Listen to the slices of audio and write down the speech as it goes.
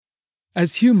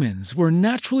As humans, we're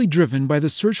naturally driven by the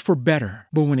search for better.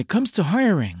 But when it comes to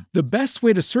hiring, the best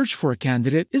way to search for a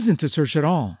candidate isn't to search at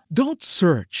all. Don't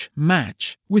search,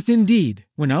 match with Indeed.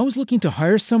 When I was looking to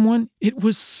hire someone, it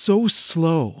was so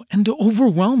slow and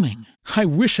overwhelming. I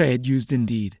wish I had used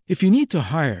Indeed. If you need to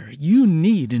hire, you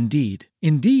need Indeed.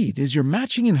 Indeed is your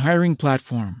matching and hiring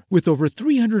platform with over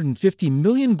 350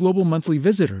 million global monthly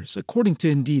visitors, according to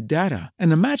Indeed data,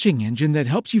 and a matching engine that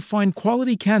helps you find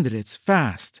quality candidates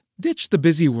fast. Ditch the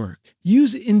busy work.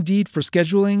 Use Indeed for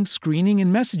scheduling, screening,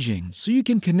 and messaging so you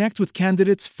can connect with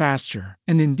candidates faster.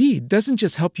 And Indeed doesn't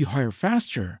just help you hire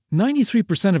faster.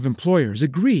 93% of employers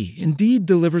agree Indeed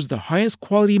delivers the highest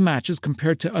quality matches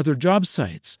compared to other job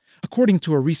sites, according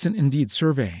to a recent Indeed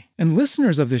survey. And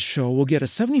listeners of this show will get a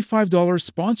 $75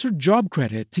 sponsored job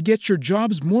credit to get your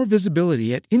jobs more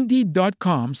visibility at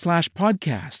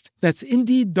Indeed.com/podcast. That's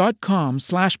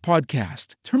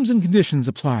Indeed.com/podcast. Terms and conditions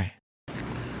apply.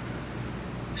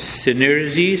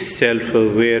 Synergy,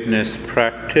 self-awareness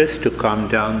practice to calm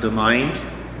down the mind,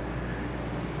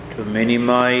 to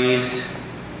minimize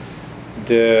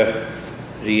the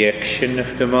reaction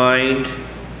of the mind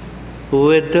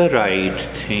with the right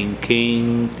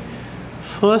thinking.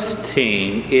 First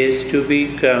thing is to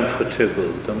be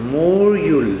comfortable. The more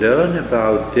you learn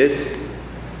about this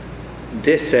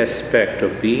aspect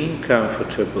of being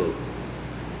comfortable,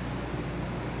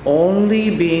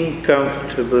 only being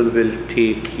comfortable will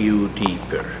take you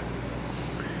deeper.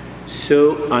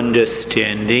 So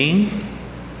understanding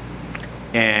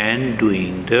and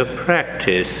doing the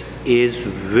practice is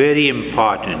very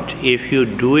important. If you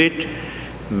do it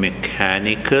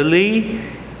mechanically,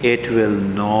 it will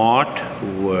not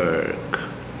work.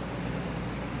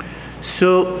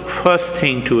 So first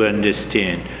thing to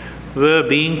understand, we're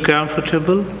being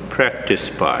comfortable,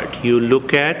 practice part. You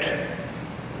look at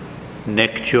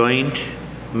neck joint,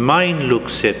 mind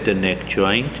looks at the neck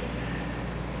joint,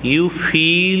 you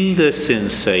feel the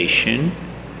sensation,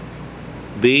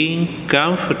 being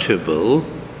comfortable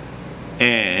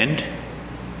and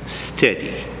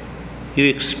steady. You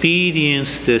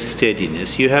experience the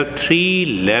steadiness. You have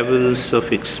 3 levels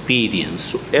of experience.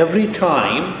 So every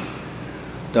time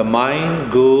the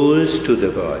mind goes to the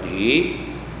body,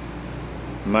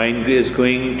 mind is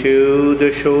going to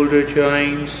the shoulder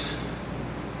joints.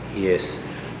 Yes.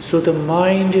 So the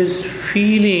mind is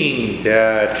feeling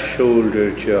that shoulder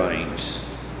joints.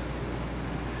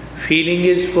 Feeling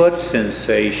is what?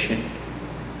 Sensation.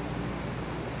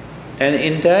 And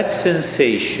in that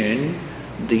sensation,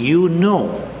 you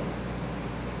know.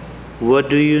 What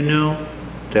do you know?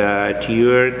 That you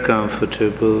are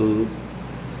comfortable.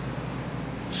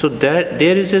 So that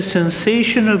there is a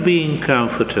sensation of being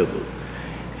comfortable.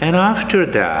 And after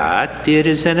that, there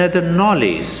is another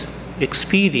knowledge.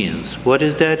 Experience. What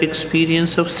is that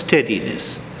experience of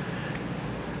steadiness?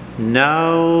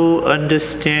 Now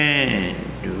understand,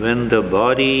 when the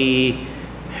body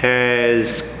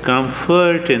has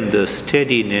comfort in the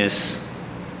steadiness,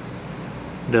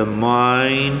 the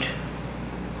mind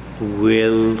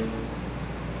will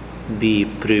be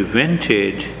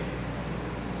prevented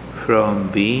from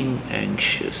being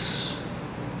anxious.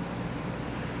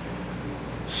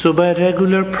 So by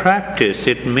regular practice,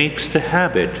 it makes the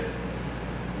habit.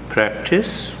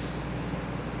 Practice,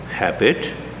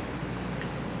 habit.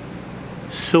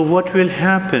 So what will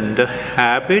happen? The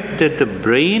habit that the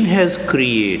brain has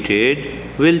created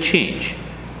will change.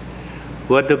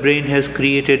 What the brain has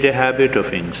created, a habit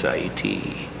of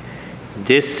anxiety.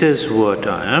 This is what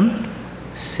I am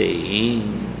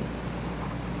saying.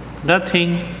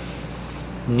 Nothing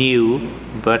new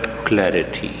but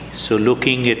clarity. So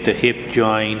looking at the hip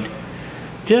joint,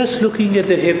 just looking at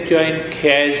the hip joint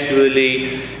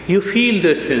casually, you feel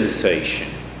the sensation.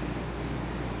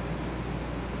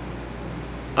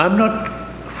 I'm not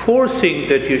forcing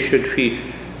that you should feel.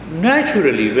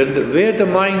 Naturally, where the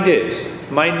mind is,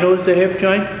 mind knows the hip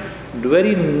joint, the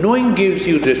very knowing gives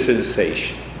you the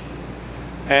sensation.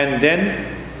 And then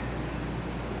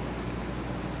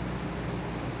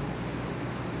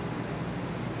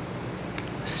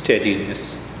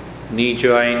steadiness, knee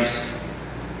joints,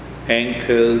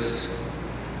 ankles,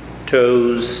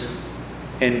 toes,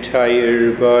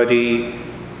 entire body,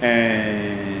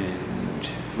 and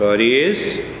body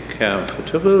is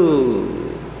comfortable.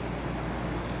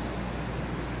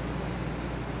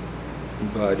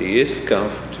 Body is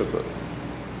comfortable.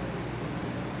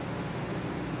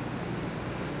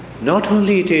 Not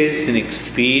only it is an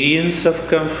experience of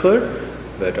comfort,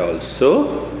 but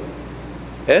also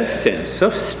a sense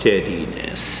of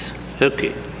steadiness.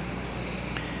 Okay.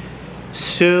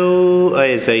 So,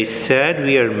 as I said,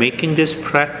 we are making this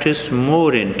practice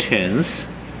more intense.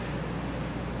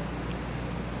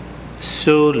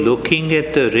 So looking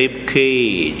at the rib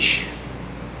cage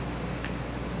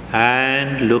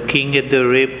and looking at the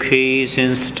rib cage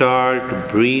and start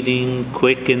breathing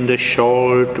quick in the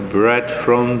short breath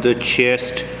from the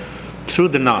chest through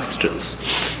the nostrils.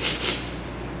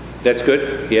 That's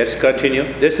good. Yes, continue.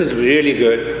 This is really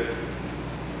good.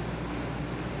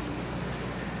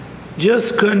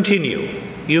 Just continue.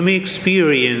 You may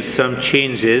experience some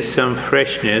changes, some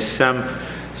freshness, some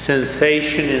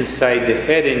sensation inside the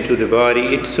head into the body.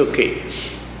 It's okay.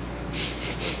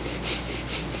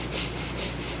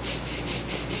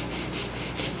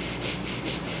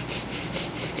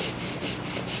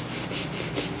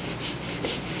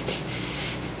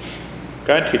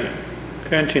 Continue.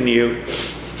 Continue.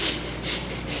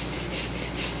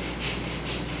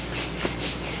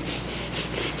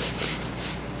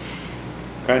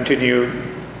 Continue.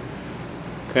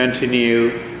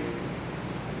 Continue.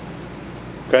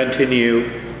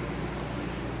 Continue.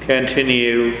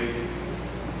 Continue.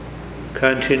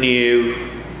 Continue.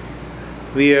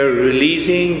 We are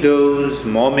releasing those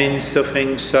moments of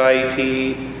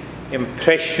anxiety,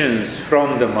 impressions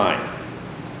from the mind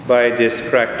by this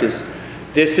practice.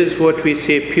 This is what we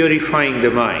say, purifying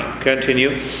the mind.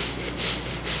 Continue.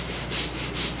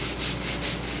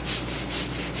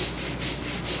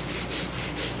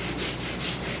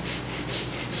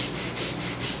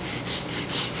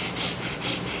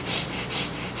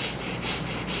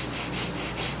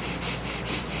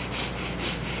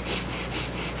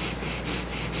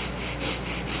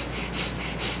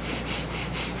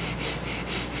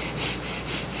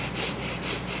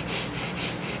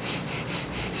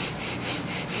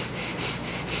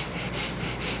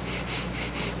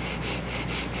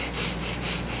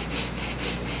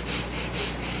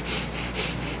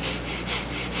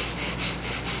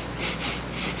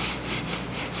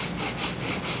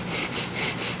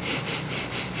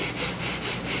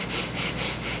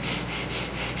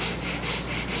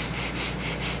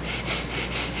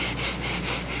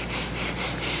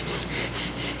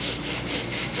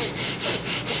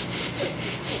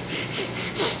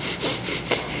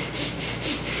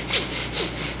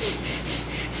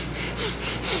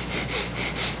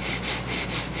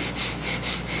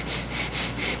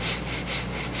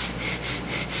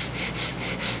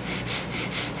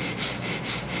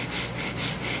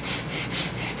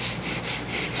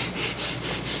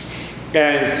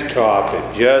 And stop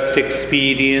it. Just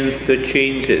experience the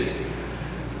changes.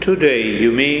 Today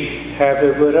you may have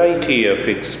a variety of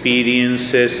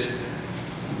experiences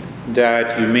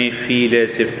that you may feel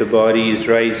as if the body is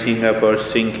rising up or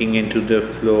sinking into the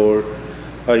floor,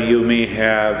 or you may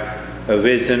have a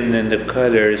vision and the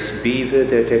colors. Be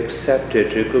with it, accept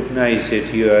it, recognize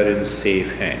it. You are in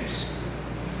safe hands.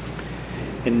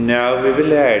 And now we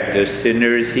will add the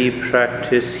synergy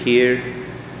practice here.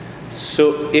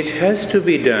 So it has to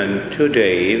be done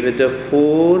today with the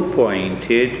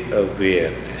four-pointed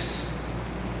awareness.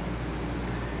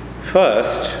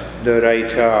 First, the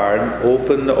right arm,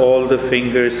 open all the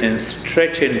fingers and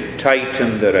stretch and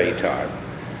tighten the right arm.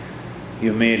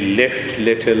 You may lift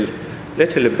little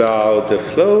above the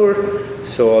floor,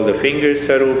 so all the fingers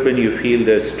are open. You feel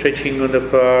the stretching on the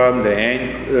palm,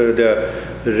 the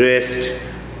wrist,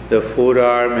 the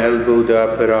forearm, elbow, the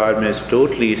upper arm is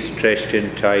totally stretched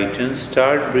and tightened.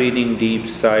 Start breathing deep,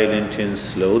 silent and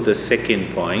slow. The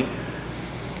second point,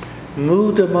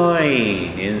 move the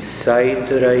mind inside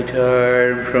the right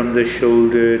arm from the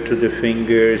shoulder to the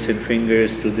fingers and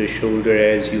fingers to the shoulder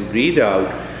as you breathe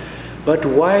out. But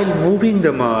while moving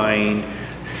the mind,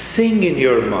 sing in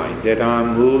your mind that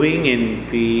I'm moving in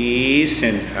peace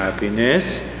and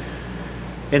happiness.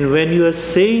 And when you are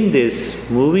saying this,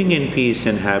 moving in peace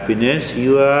and happiness,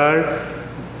 you are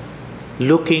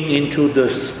looking into the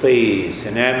space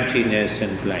and emptiness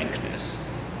and blankness.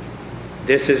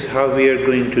 This is how we are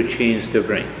going to change the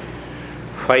brain.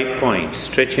 5 points.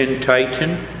 Stretch and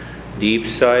tighten, deep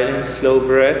silence, slow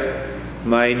breath,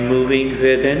 mind moving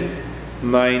within.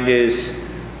 Mind is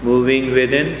moving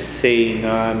within, saying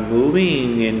I'm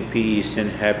moving in peace and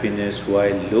happiness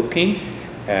while looking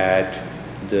at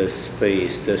the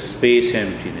space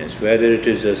emptiness, whether it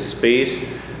is a space,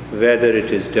 whether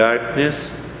it is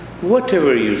darkness,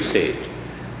 whatever you say it,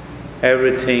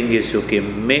 everything is okay.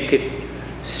 Make it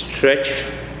stretch,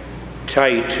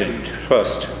 tightened.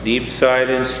 First, deep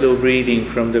silence, slow breathing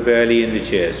from the belly and the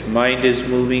chest. Mind is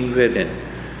moving within.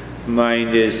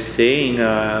 Mind is saying,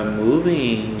 I'm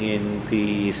moving in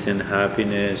peace and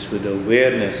happiness with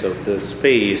awareness of the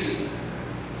space.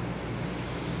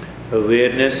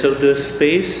 Awareness of the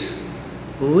space,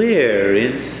 where?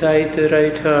 Inside the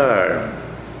right arm.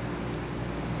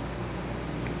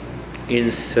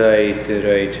 Inside the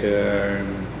right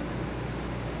arm.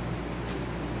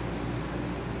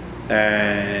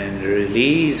 and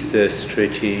release the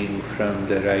stretching from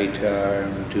the right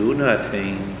arm. Do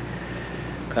nothing.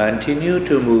 Continue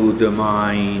to move the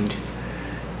mind.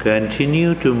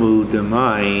 Continue to move the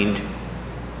mind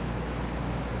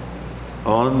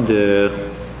on the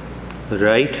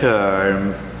right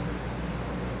arm,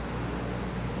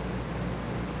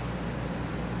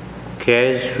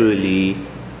 casually,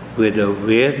 with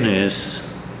awareness,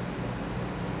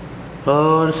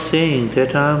 or saying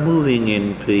that I'm moving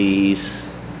in peace.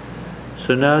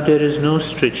 So now there is no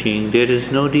stretching, there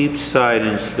is no deep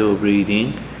silent slow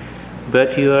breathing,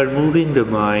 but you are moving the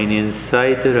mind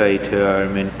inside the right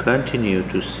arm and continue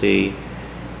to say,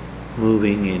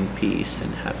 moving in peace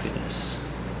and happiness.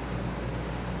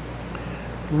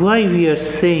 Why we are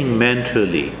saying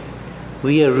mentally?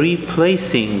 We are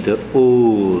replacing the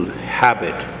old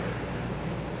habit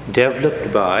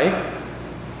developed by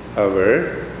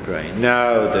our brain.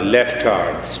 Now the left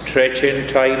arm, stretch and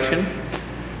tighten.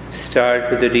 Start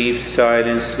with the deep,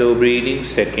 silent, slow breathing.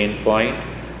 Second point.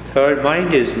 Third,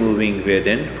 mind is moving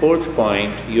within. Fourth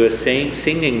point, you are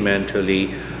singing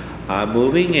mentally, I'm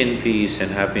moving in peace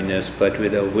and happiness, but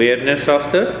with awareness of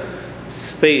the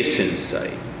space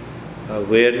inside.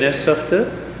 Awareness of the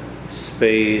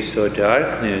space or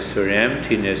darkness or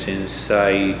emptiness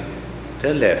inside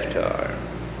the left arm.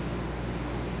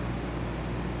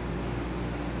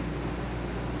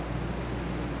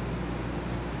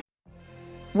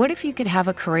 What if you could have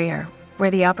a career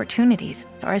where the opportunities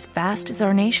are as vast as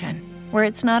our nation, where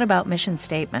it's not about mission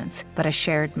statements, but a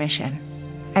shared mission?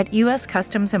 At U.S.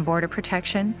 Customs and Border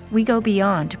Protection, we go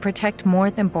beyond to protect more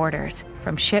than borders.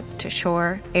 From ship to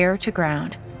shore, air to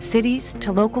ground, cities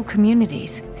to local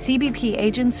communities, CBP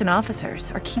agents and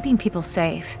officers are keeping people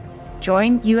safe.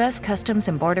 Join U.S. Customs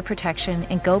and Border Protection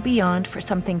and go beyond for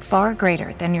something far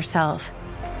greater than yourself.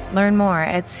 Learn more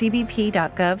at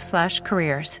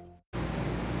cbp.gov/careers.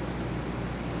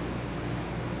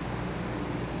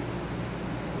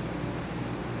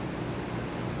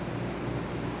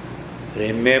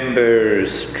 Remember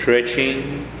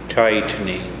stretching,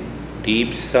 tightening,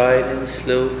 deep silent,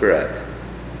 slow breath.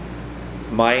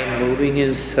 Mind moving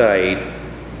inside,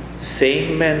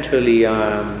 saying mentally,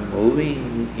 I'm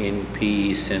moving in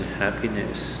peace and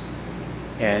happiness,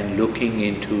 and looking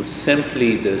into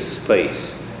simply the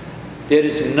space. There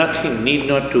is nothing, need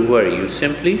not to worry. You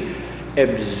simply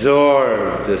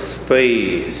absorb the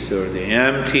space or the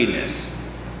emptiness.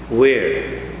 Where?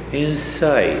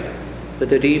 Inside,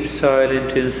 with a deep,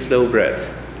 silent and slow breath.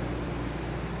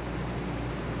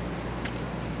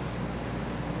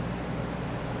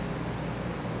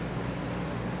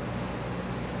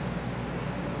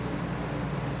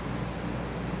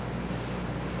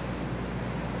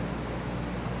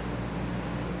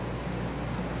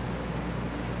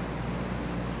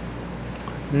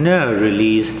 Now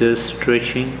release the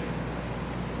stretching.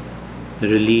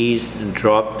 Release and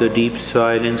drop the deep,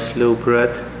 silent, slow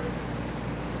breath.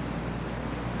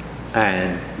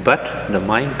 But the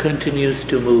mind continues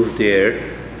to move there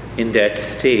in that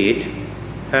state,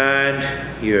 and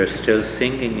you're still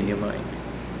singing in your mind.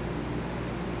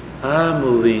 I'm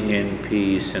moving in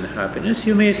peace and happiness.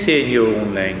 You may say in your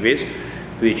own language,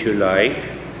 which you like.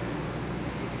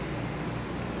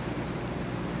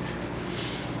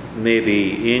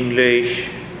 Maybe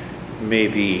English,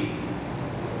 maybe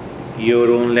your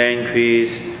own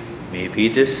language, maybe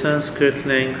the Sanskrit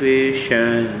language,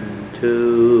 Shantuham,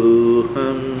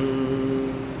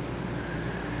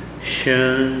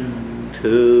 Shantuham.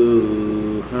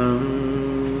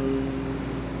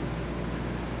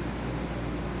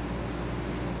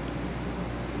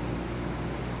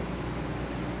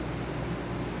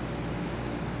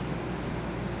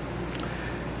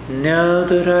 Now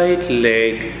the right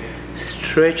leg,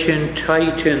 stretch and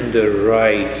tighten the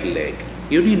right leg.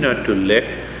 You need not to lift,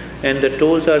 and the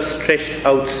toes are stretched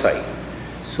outside,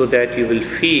 so that you will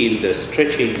feel the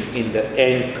stretching in the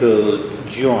ankle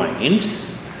joints.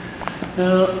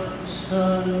 Now,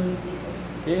 so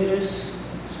this,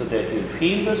 so that you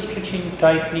feel the stretching,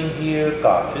 tightening here.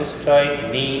 Calf is tight,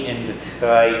 knee and the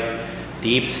thigh.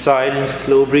 Deep silence,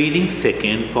 slow breathing.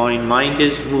 Second point, mind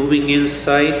is moving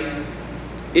inside.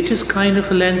 It is kind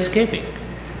of a landscaping.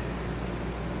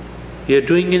 You're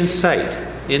doing inside,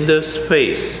 in the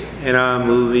space, and I'm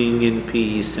moving in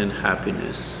peace and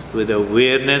happiness with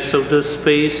awareness of the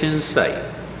space inside.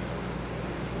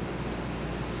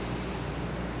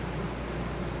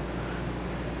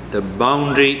 The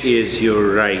boundary is your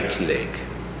right leg.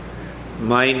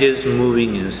 Mind is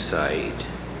moving inside.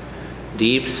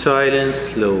 Deep silence,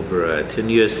 slow breath, and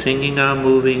you're singing, I'm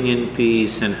moving in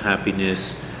peace and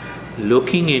happiness,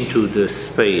 looking into the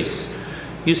space.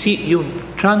 You see, you're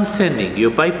transcending,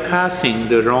 you're bypassing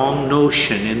the wrong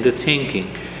notion in the thinking,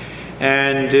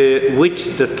 and which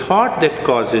the thought that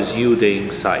causes you the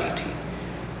anxiety.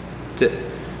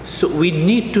 So we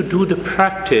need to do the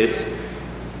practice,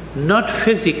 not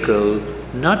physical,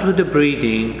 not with the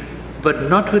breathing, but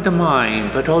not with the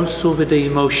mind, but also with the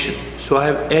emotion. So I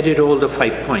have added all the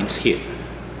 5 points here.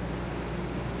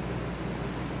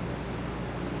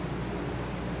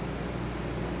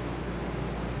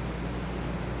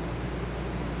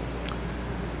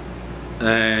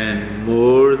 And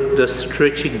more the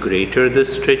stretching, greater the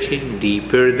stretching,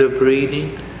 deeper the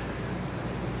breathing,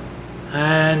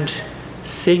 and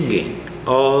singing,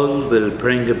 all will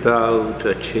bring about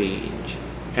a change.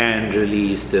 And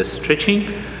release the stretching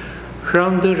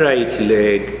from the right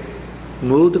leg.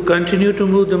 Continue to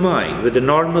move the mind with the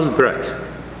normal breath.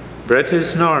 Breath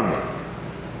is normal.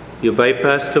 You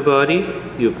bypass the body,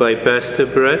 you bypass the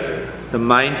breath, the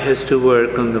mind has to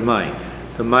work on the mind.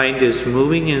 The mind is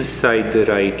moving inside the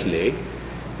right leg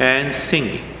and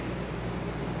singing.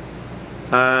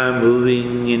 I'm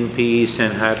moving in peace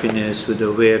and happiness with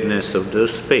awareness of the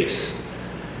space.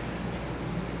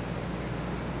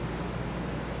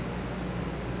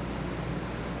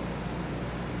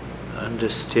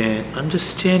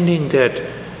 Understanding that,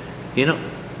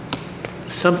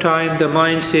 sometimes the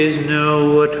mind says,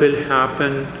 no, what will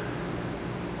happen?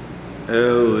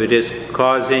 Oh, it is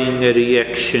causing a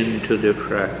reaction to the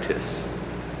practice.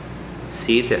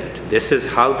 See that. This is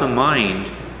how the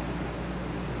mind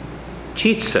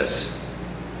cheats us.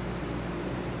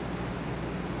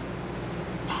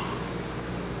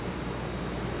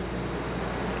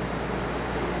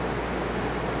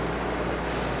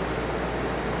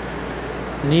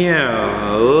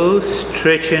 Now,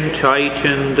 stretch and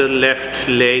tighten the left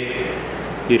leg.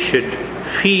 You should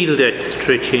feel that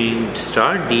stretching.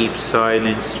 Start deep,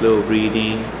 silent, slow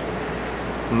breathing.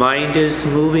 Mind is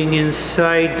moving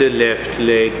inside the left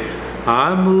leg.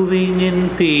 I'm moving in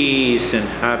peace and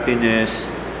happiness,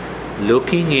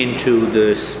 looking into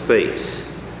the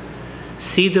space.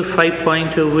 See the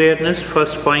 5-point awareness.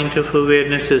 First point of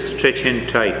awareness is stretch and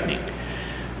tightening.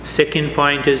 Second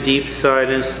point is deep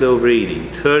silence, slow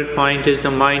breathing. Third point is the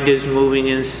mind is moving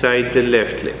inside the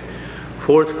left leg.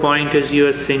 Fourth point is you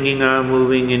are singing, I'm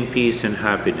moving in peace and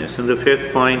happiness. And the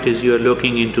fifth point is you are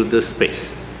looking into the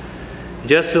space.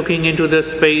 Just looking into the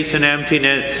space and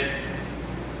emptiness.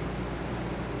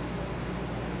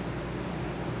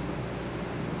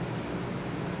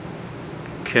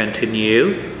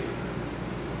 Continue.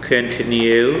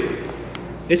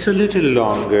 It's a little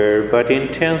longer, but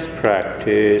intense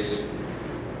practice.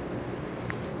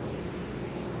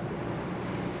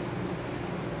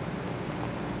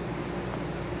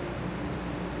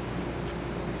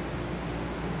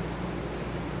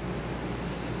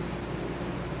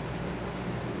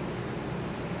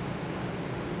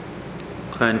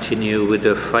 Continue with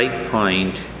the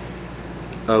 5-point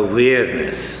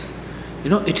awareness.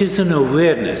 It is an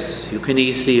awareness. You can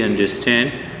easily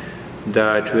understand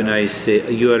that when I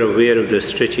say you are aware of the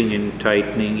stretching and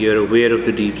tightening, you are aware of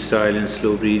the deep silence,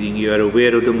 slow breathing, you are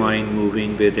aware of the mind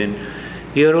moving within,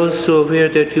 you are also aware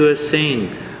that you are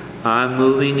saying, I'm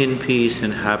moving in peace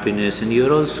and happiness, and you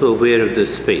are also aware of the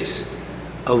space.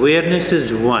 Awareness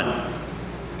is one,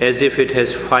 as if it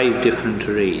has 5 different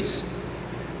rays.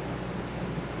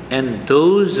 And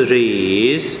those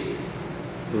rays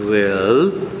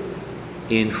will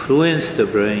influence the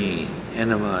brain and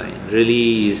the mind.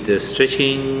 Release the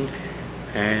stretching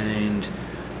and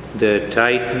the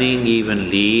tightening, even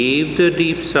leave the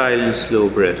deep silent slow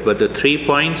breath. But the 3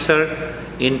 points are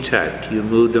intact. You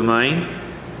move the mind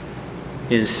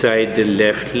inside the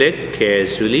left leg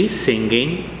casually,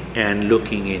 singing and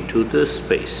looking into the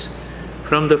space.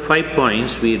 From the 5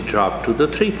 points we drop to the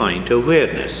 3-point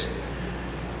awareness.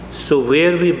 So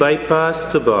where we bypass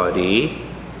the body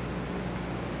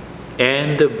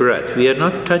and the breath, we are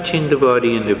not touching the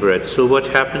body and the breath. So what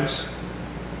happens?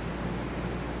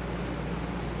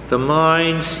 The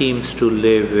mind seems to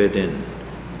live within.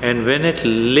 And when it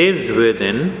lives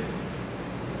within,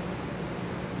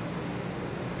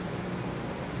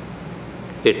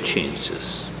 it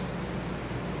changes.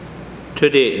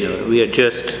 Today, we are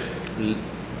just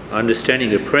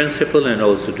understanding the principle and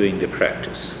also doing the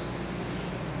practice.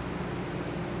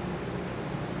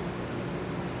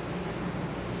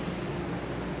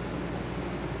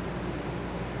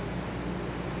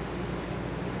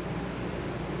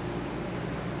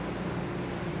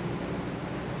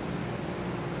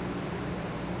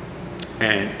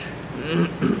 And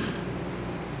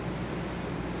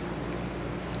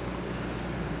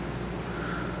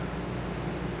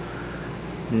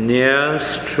Now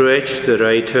stretch the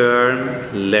right arm,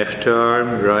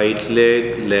 right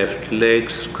leg, left leg,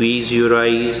 squeeze your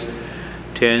eyes,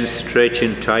 then stretch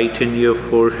and tighten your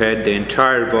forehead. The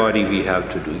entire body we have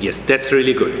to do. Yes, that's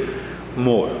really good.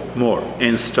 More.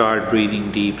 And start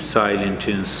breathing deep, silent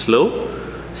and slow.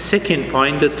 Second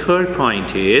point, the third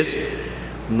point is,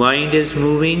 mind is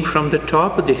moving from the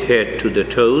top of the head to the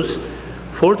toes.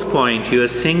 Fourth point, you are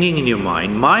singing in your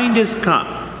mind. Mind is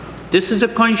calm. This is a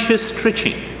conscious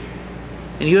stretching.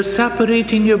 And you're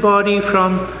separating your body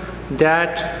from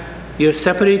that. You're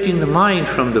separating the mind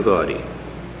from the body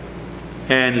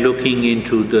and looking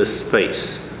into the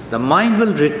space. The mind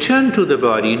will return to the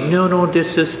body. No,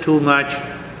 this is too much.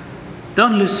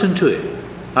 Don't listen to it.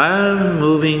 I'm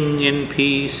moving in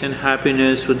peace and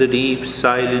happiness with a deep,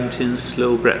 silent and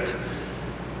slow breath.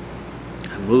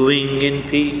 I'm moving in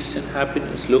peace and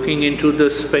happiness, looking into the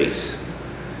space.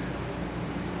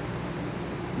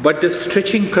 But the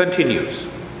stretching continues.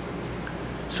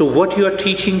 So what you are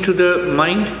teaching to the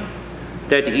mind,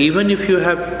 that even if you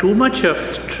have too much of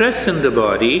stress in the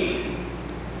body,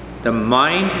 the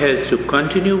mind has to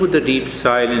continue with the deep,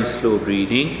 silent, slow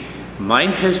breathing.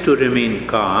 Mind has to remain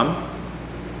calm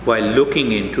while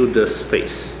looking into the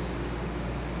space.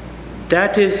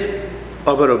 That is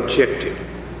our objective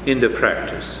in the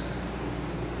practice.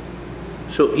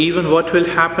 So even what will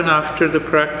happen after the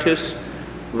practice,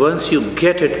 once you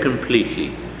get it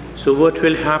completely, so what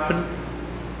will happen?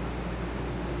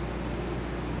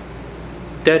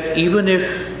 That even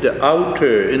if the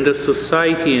outer, in the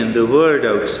society and the world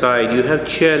outside, you have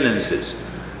challenges,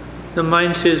 the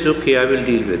mind says, okay, I will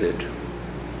deal with it.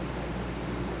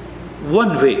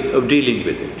 One way of dealing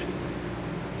with it.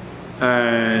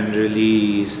 And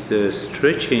release the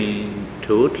stretching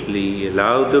totally.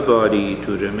 Allow the body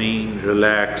to remain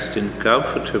relaxed and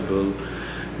comfortable.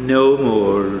 No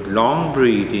more long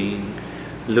breathing,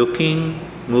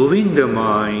 moving the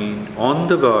mind on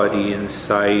the body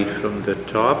inside from the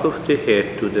top of the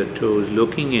head to the toes,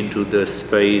 looking into the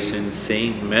space and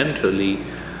saying mentally,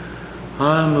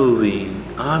 I'm moving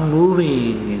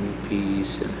in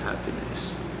peace and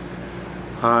happiness.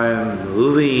 I am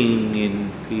moving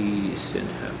in peace and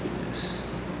happiness.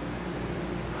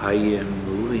 I am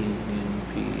moving in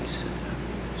peace and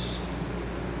happiness.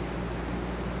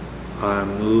 I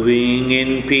am moving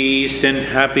in peace and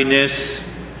happiness.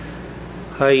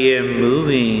 I am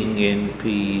moving in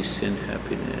peace and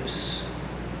happiness.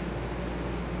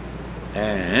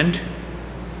 And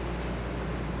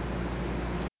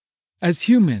as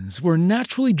humans, we're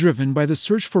naturally driven by the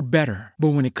search for better.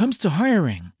 But when it comes to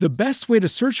hiring, the best way to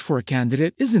search for a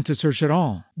candidate isn't to search at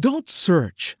all. Don't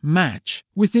search, match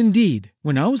with Indeed.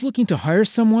 When I was looking to hire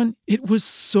someone, it was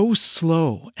so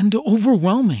slow and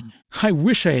overwhelming. I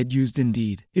wish I had used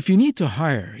Indeed. If you need to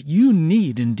hire, you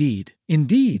need Indeed.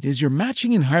 Indeed is your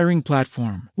matching and hiring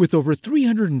platform with over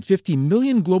 350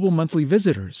 million global monthly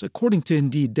visitors, according to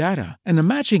Indeed data, and a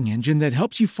matching engine that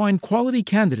helps you find quality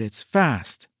candidates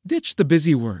fast. Ditch the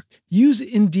busy work. Use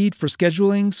Indeed for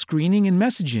scheduling, screening, and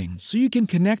messaging so you can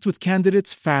connect with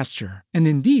candidates faster. And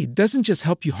Indeed doesn't just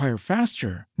help you hire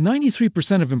faster.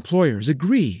 93% of employers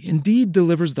agree Indeed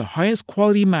delivers the highest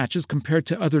quality matches compared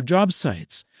to other job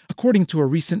sites, according to a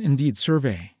recent Indeed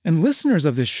survey. And listeners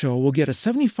of this show will get a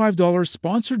 $75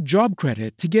 sponsored job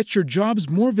credit to get your jobs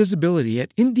more visibility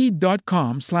at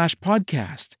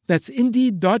Indeed.com/podcast. That's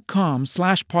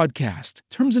Indeed.com/podcast.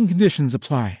 Terms and conditions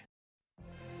apply.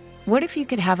 What if you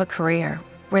could have a career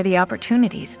where the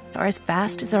opportunities are as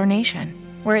vast as our nation,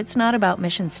 where it's not about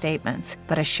mission statements,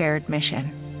 but a shared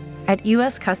mission? At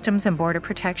U.S. Customs and Border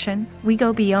Protection, we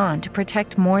go beyond to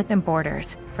protect more than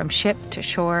borders. From ship to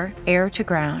shore, air to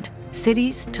ground,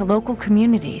 cities to local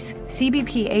communities,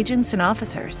 CBP agents and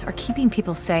officers are keeping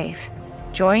people safe.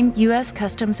 Join U.S.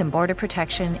 Customs and Border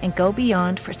Protection and go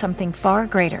beyond for something far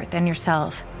greater than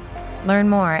yourself. Learn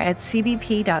more at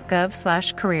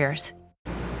cbp.gov/careers.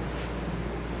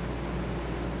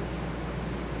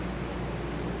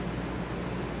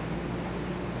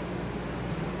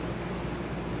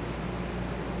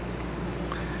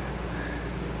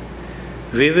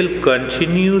 we will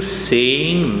continue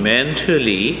saying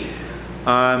mentally,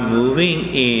 I'm moving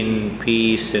in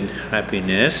peace and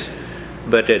happiness,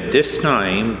 but at this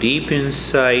time, deep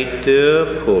inside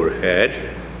the forehead,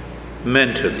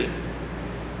 mentally.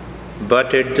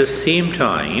 But at the same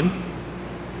time,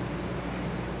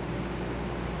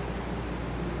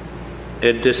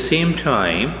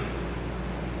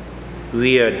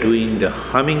 we are doing the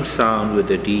humming sound with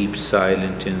the deep,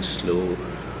 silent and slow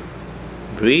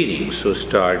breathing. So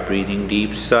start breathing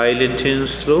deep, silent and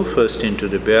slow, first into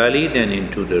the belly, then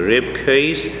into the rib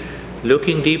cage,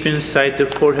 looking deep inside the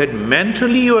forehead.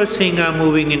 Mentally you are saying, I'm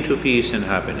moving into peace and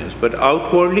happiness. But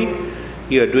outwardly,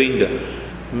 you are doing the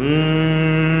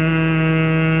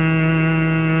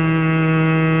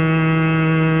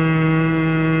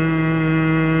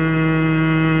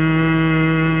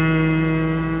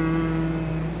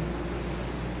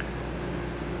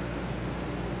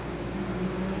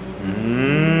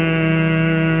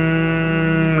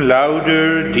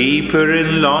louder, deeper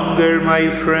and longer, my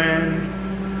friend.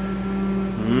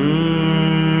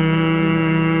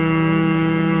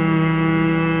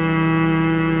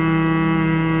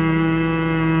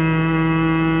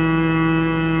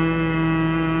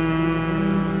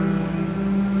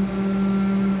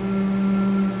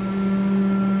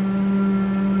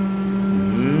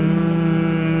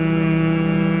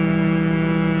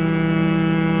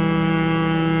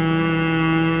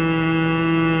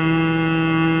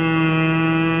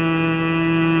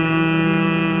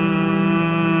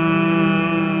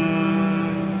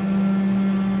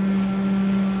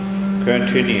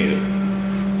 Continue.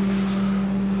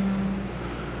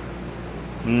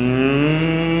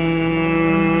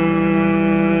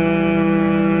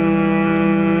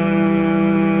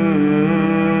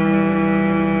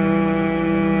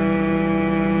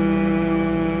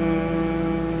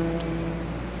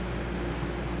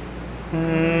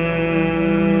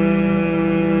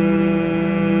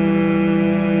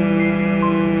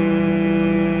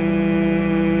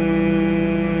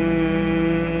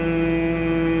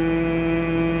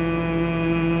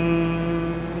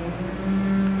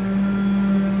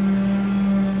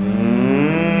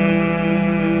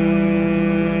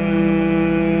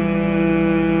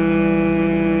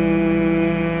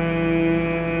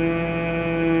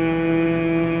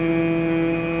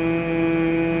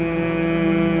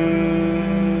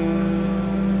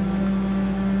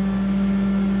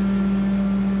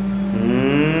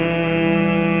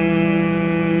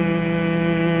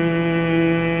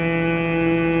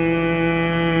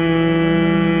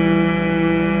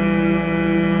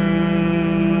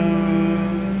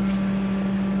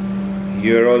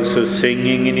 You're also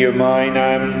singing in your mind,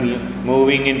 I'm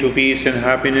moving into peace and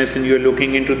happiness, and you're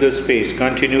looking into the space.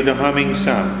 Continue the humming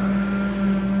sound.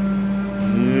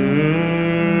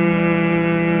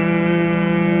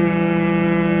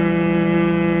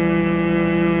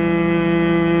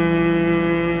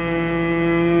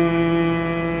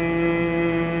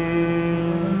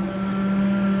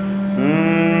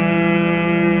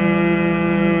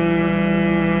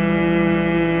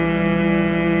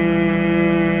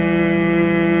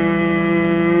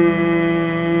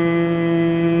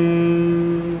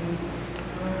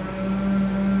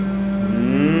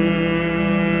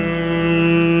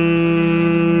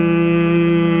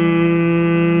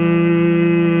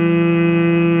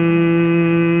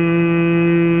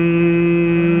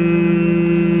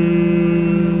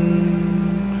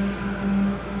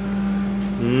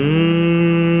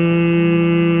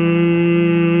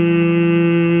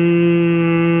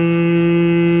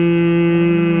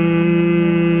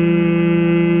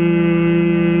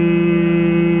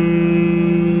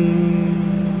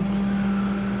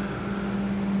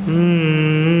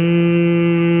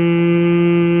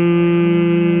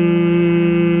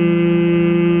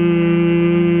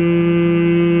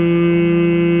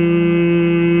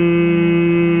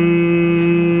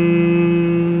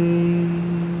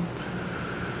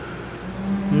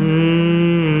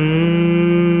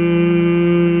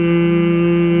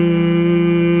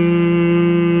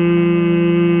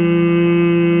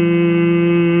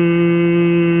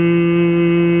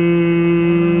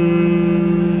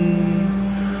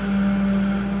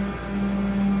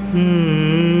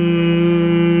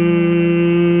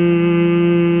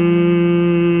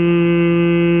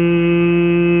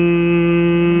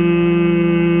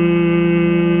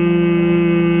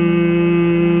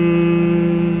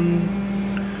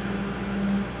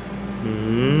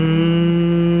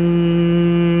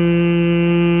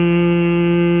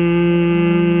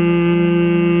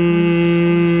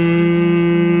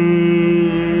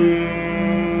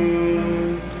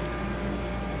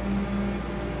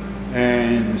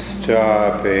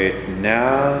 Stop it.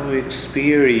 Now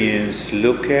experience,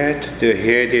 look at the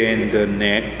head and the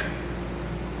neck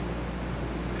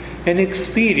and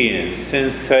experience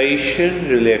sensation,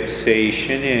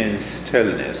 relaxation and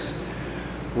stillness.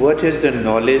 What is the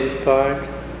knowledge part?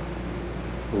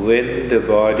 When the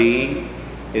body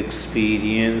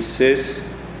experiences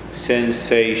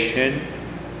sensation,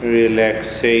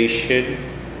 relaxation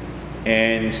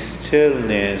and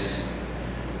stillness,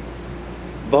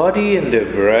 body and the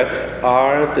breath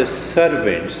are the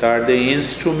servants, are the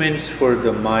instruments for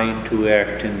the mind to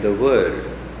act in the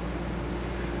world.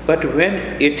 But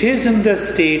when it is in the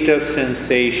state of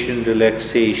sensation,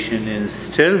 relaxation, and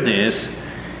stillness,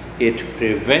 it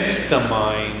prevents the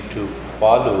mind to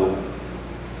follow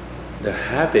the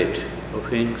habit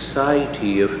of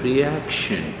anxiety, of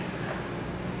reaction.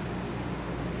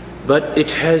 But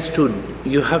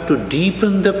you have to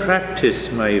deepen the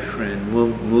practice, my friend.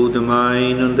 Move the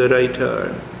mind on the right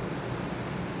arm.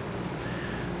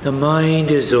 The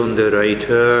mind is on the right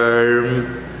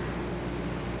arm.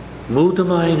 Move the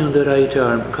mind on the right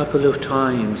arm a couple of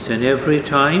times, and every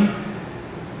time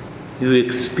you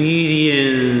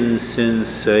experience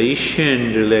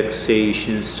sensation,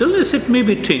 relaxation, stillness. It may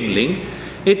be tingling,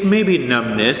 it may be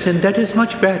numbness, and that is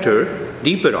much better,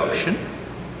 deeper option.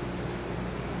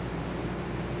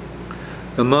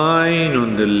 The mind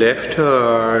on the left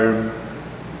arm,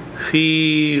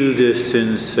 feel the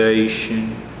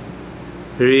sensation,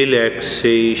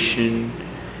 relaxation,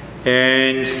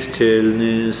 and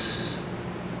stillness.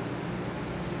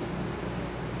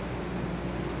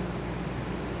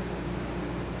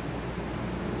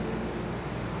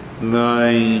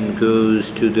 Mind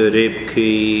goes to the rib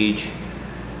cage,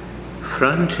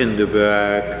 front and the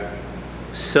back.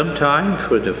 Sometimes,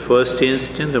 for the first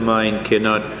instant, the mind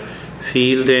cannot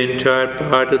feel the entire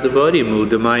part of the body. Move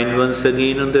the mind once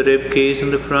again on the rib cage, in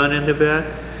the front and the back.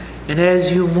 And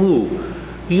as you move,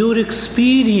 your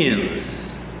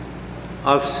experience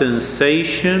of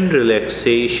sensation,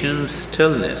 relaxation,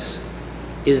 stillness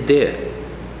is there.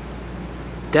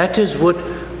 That is what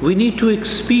we need to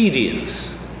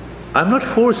experience. I'm not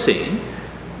forcing,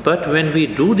 but when we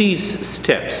do these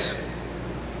steps,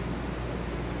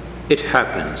 it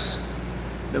happens.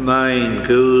 The mind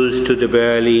goes to the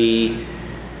belly,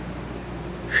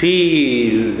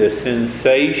 feel the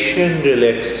sensation,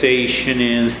 relaxation,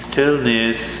 and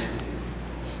stillness.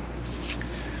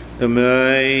 The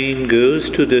mind goes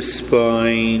to the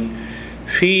spine,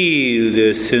 feel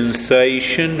the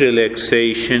sensation,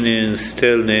 relaxation, and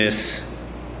stillness.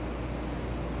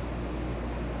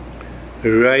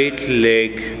 Right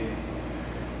leg,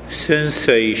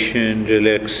 sensation,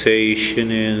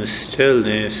 relaxation, and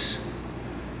stillness.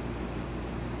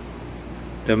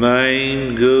 The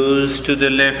mind goes to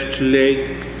the left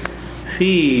leg,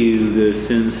 feel the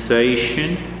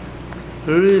sensation,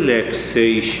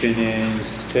 relaxation, and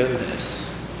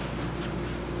stillness.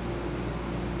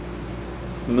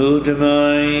 Move the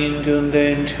mind on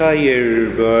the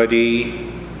entire body.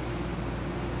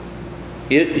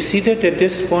 You see that at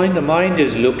this point the mind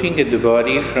is looking at the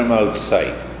body from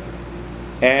outside,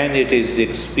 and it is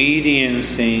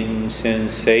experiencing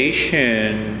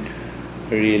sensation,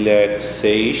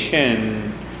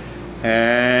 relaxation,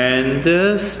 and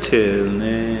the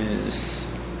stillness.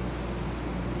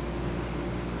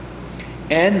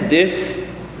 And this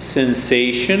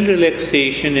sensation,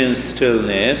 relaxation, and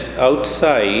stillness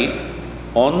outside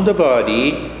on the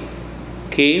body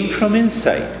came from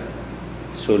inside.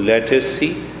 So let us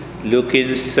see. Look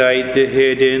inside the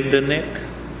head and the neck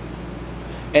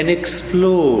and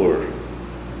explore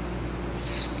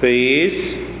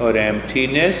space or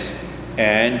emptiness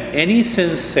and any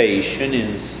sensation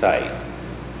inside.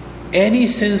 Any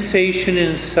sensation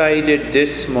inside at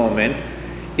this moment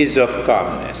is of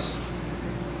calmness.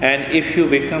 And if you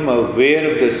become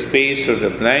aware of the space or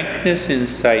the blankness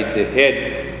inside the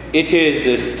head, it is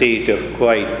the state of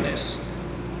quietness.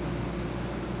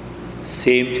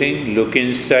 Same thing, look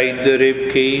inside the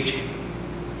rib cage.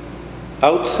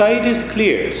 Outside is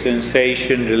clear,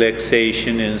 sensation,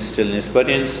 relaxation, and stillness. But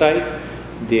inside,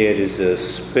 there is a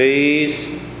space,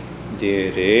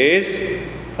 there is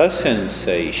a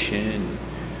sensation.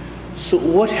 So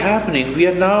what's happening? We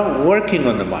are now working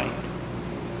on the mind.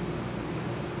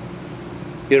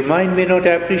 Your mind may not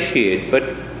appreciate, but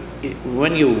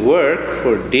when you work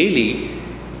for daily,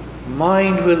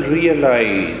 mind will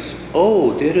realize,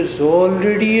 oh, there is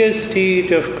already a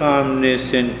state of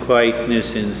calmness and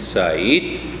quietness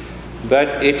inside,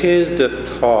 but it is the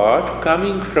thought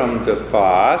coming from the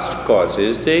past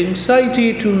causes the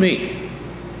anxiety to me.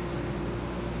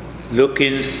 Look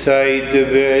inside the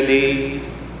belly,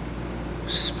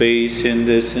 space in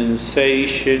the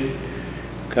sensation,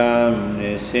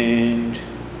 calmness and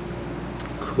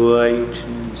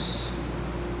quietness.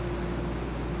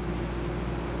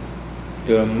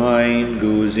 The mind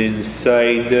goes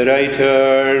inside the right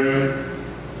arm.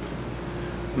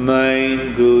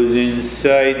 Mind goes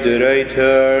inside the right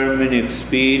arm and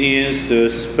experience the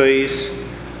space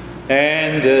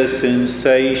and the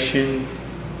sensation.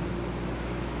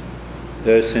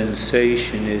 The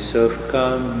sensation is of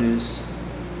calmness.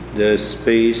 The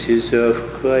space is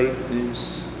of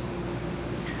quietness.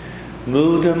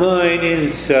 Move the mind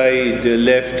inside the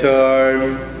left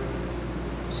arm.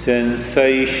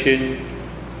 sensation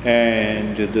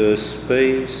and the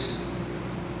space.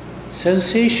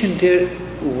 Sensation there,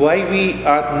 why we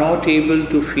are not able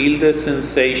to feel the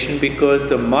sensation? Because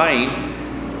the mind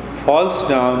falls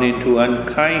down into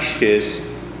unconscious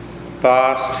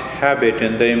past habit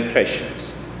and the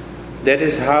impressions. That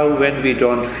is how when we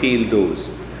don't feel those.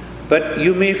 But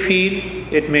you may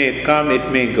feel, it may come,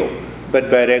 it may go.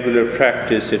 But by regular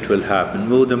practice it will happen.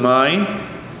 Move the mind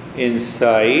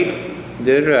inside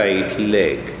the right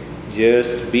leg.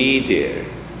 Just be there.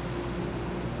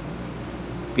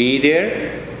 Be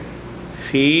there.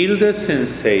 Feel the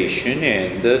sensation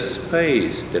and the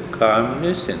space, the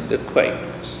calmness and the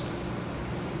quietness.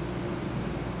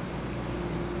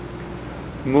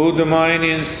 Move the mind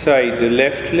inside the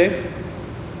left leg.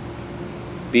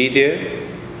 Be there.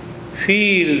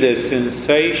 Feel the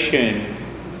sensation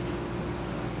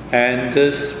and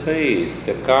the space,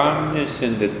 the calmness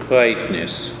and the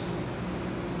quietness.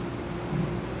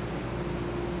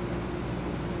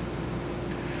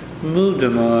 Move the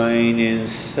mind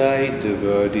inside the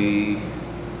body.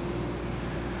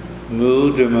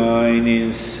 Move the mind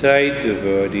inside the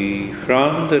body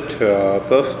from the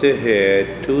top of the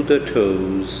head to the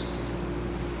toes.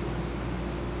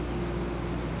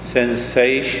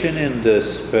 Sensation in the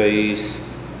space,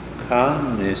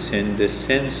 calmness and the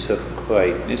sense of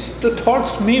quietness. The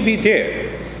thoughts may be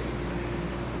there.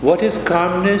 What is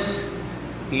calmness?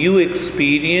 You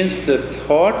experience the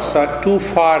thoughts are too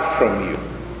far from you.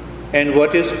 And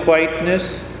what is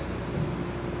quietness?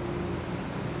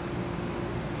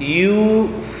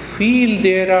 You feel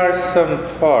there are some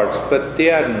thoughts, but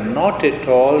they are not at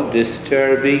all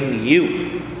disturbing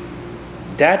you.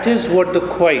 That is what the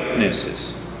quietness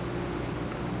is.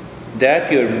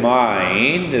 That your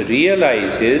mind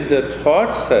realizes the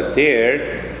thoughts are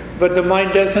there, but the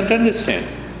mind doesn't understand.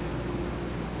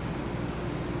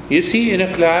 You see, in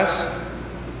a class,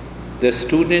 the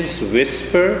students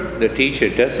whisper, the teacher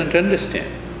doesn't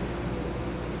understand.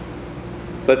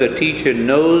 But the teacher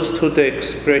knows through the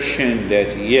expression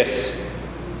that, yes,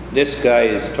 this guy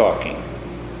is talking,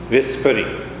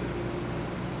 whispering.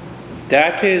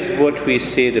 That is what we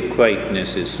say the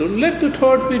quietness is. So let the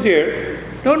thought be there.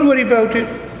 Don't worry about it.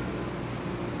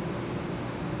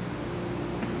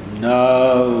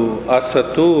 Now,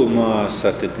 asato ma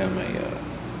satgamaya.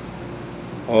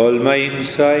 All my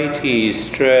anxiety,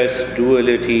 stress,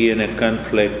 duality and a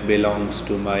conflict belongs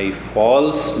to my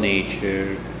false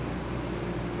nature.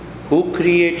 Who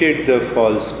created the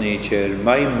false nature?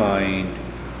 My mind.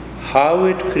 How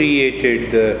it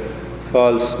created the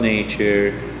false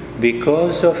nature?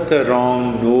 Because of the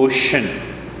wrong notion,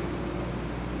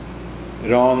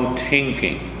 wrong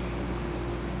thinking.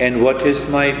 And what is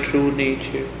my true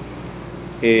nature?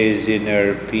 Is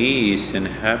inner peace and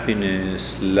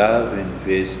happiness, love and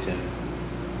wisdom.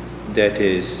 That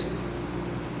is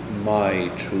my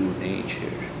true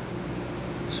nature.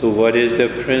 So what is the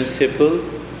principle?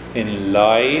 In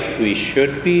life we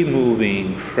should be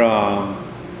moving from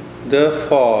the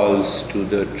false to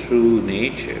the true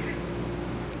nature.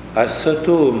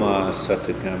 Asato ma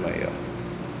satgamaya.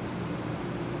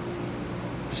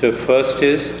 So first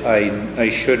is I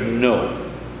should know.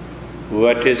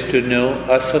 What is to know?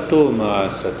 Asato ma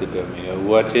satgamaya.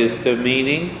 What is the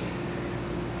meaning?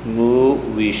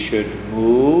 We should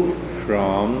move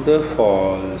from the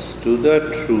false to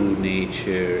the true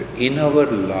nature in our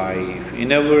life,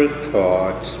 in our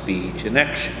thought, speech and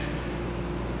action.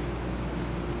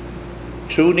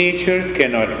 True nature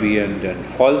cannot be undone.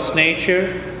 False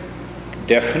nature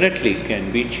definitely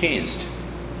can be changed.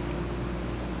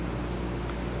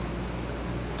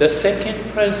 The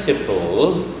second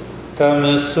principle,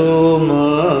 tamaso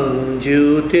ma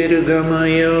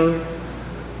jyotirgamaya,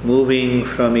 moving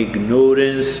from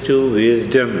ignorance to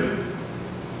wisdom.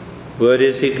 What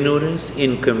is ignorance?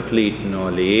 Incomplete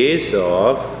knowledge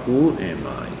of who am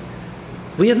I.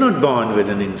 We are not born with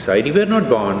an anxiety, we are not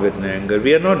born with an anger,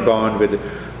 we are not born with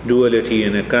duality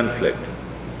and a conflict.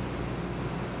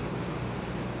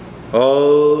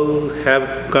 All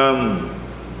have come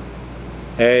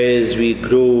as we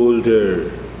grow older,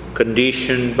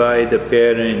 conditioned by the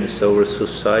parents, our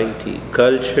society,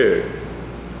 culture,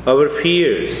 our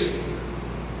fears.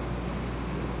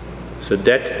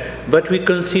 But we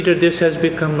consider this has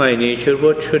become my nature.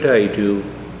 What should I do?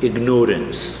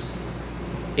 Ignorance,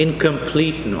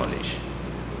 incomplete knowledge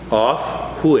of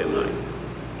who am I.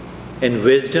 And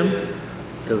wisdom,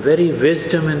 the very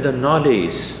wisdom and the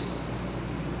knowledge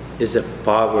is a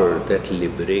power that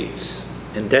liberates.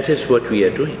 And that is what we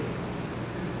are doing.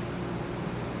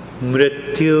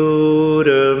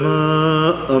 Mrityorama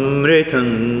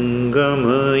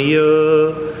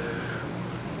amritangamaya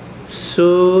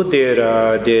So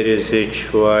there is a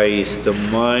choice, the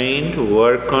mind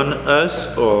work on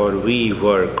us or we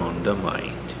work on the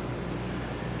mind.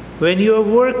 When you are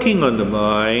working on the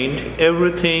mind,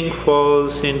 everything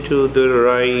falls into the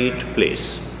right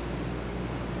place.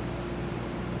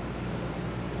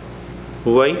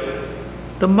 Why?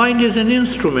 The mind is an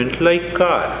instrument like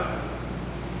car.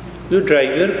 You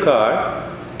drive your car,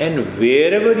 and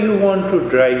wherever you want to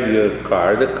drive your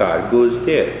car, the car goes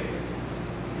there.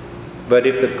 But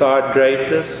if the car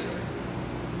drives us,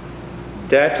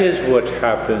 that is what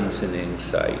happens in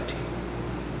anxiety.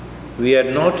 We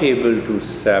are not able to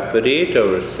separate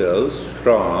ourselves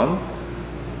from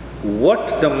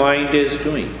what the mind is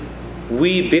doing.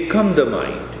 We become the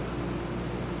mind.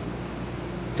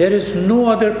 There is no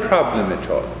other problem at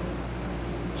all.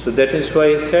 So that is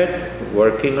why I said,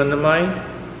 working on the mind,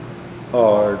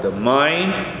 or the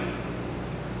mind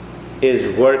is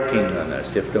working on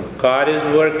us. If the car is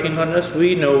working on us,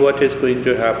 we know what is going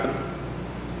to happen.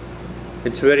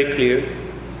 It's very clear.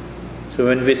 So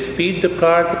when we speed the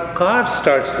car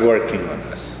starts working on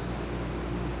us.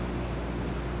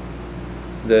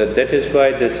 That is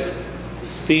why this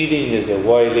speeding is a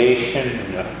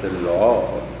violation of the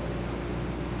law.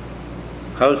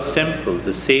 How simple,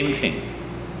 the same thing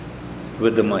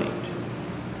with the mind.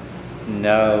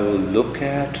 Now look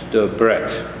at the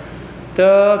breath.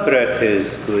 The breath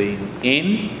is going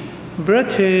in,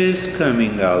 breath is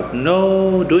coming out.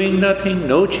 No, doing nothing,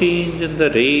 no change in the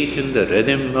rate and the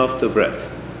rhythm of the breath.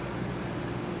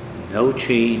 No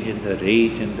change in the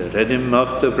rate and the rhythm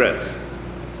of the breath.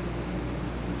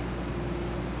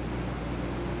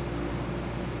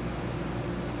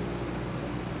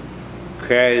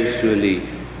 Casually,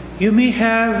 you may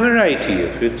have variety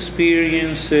of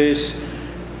experiences,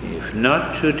 if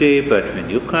not today, but when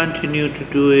you continue to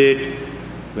do it,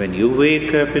 when you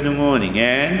wake up in the morning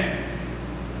and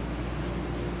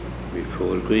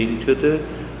before going to the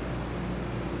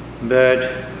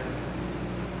bed,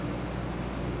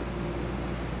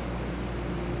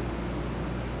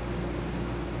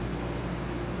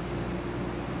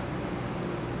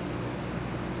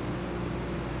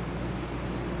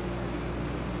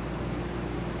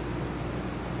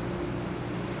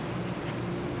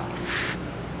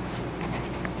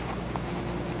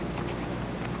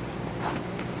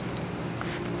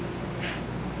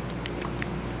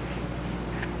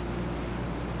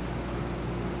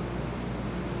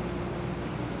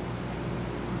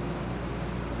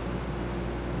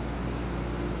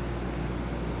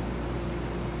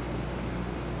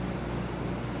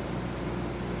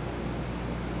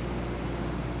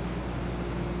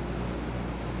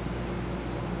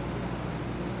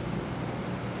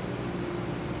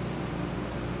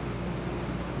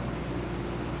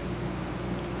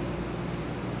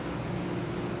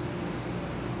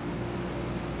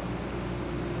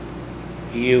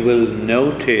 you will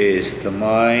notice the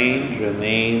mind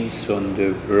remains on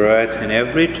the breath, and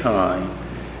every time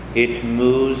it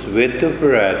moves with the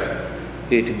breath,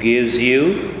 it gives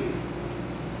you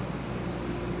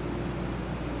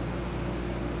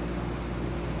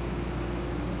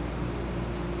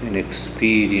an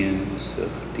experience of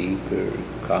deeper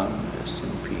calmness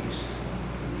and peace.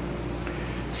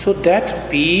 So that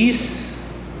peace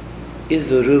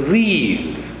is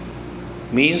revealed.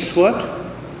 Means what?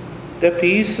 The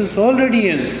peace is already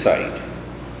inside.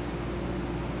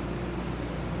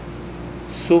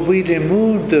 So we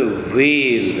remove the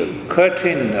veil, the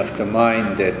curtain of the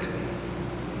mind that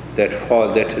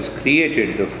has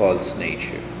created the false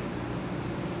nature.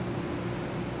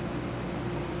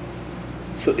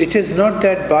 So it is not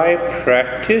that by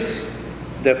practice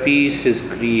the peace is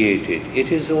created.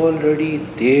 It is already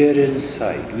there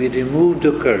inside. We remove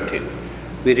the curtain.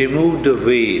 We remove the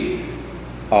veil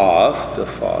of the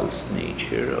false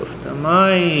nature of the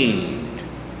mind.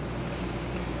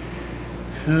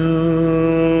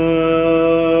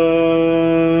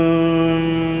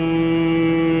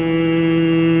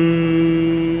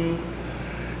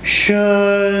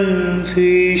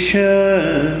 Shanti,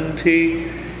 Shanti,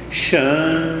 Shanti.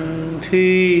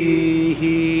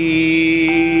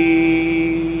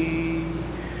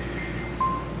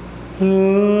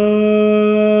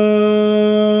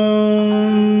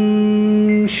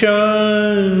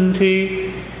 Shanti,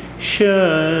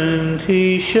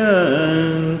 Shanti,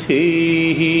 Shanti.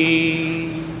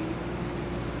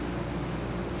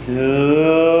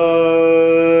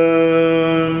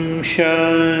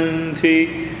 Shanti,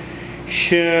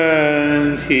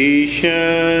 Shanti,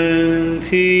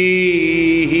 Shanti.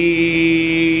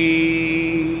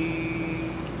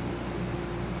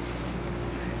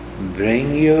 Bring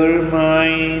your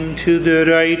mind to the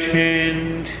right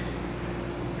hand.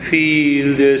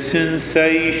 Feel the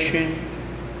sensation.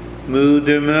 Move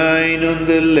the mind on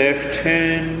the left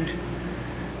hand.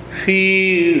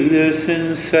 Feel the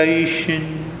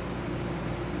sensation.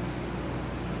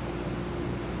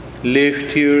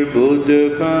 Lift your both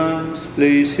the palms,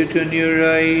 place it on your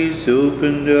eyes,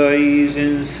 open the eyes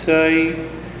inside.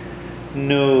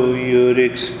 Know your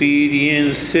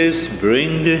experiences,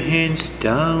 bring the hands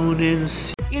down and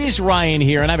see. It is Ryan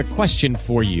here, and I have a question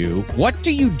for you. What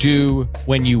do you do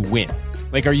when you win?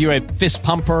 Like, are you a fist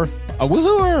pumper, a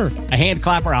woo-hooer, a hand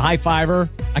clapper, a high-fiver?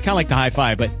 I kind of like the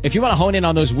high-five, but if you want to hone in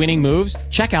on those winning moves,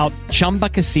 check out Chumba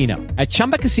Casino. At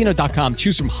ChumbaCasino.com,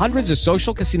 choose from hundreds of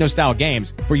social casino-style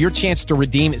games for your chance to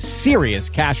redeem serious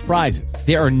cash prizes.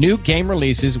 There are new game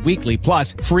releases weekly,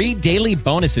 plus free daily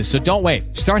bonuses, so don't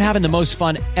wait. Start having the most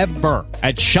fun ever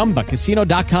at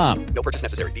ChumbaCasino.com. No purchase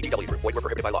necessary. VGW Group. Void where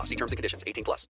prohibited by law. See terms and conditions. 18+.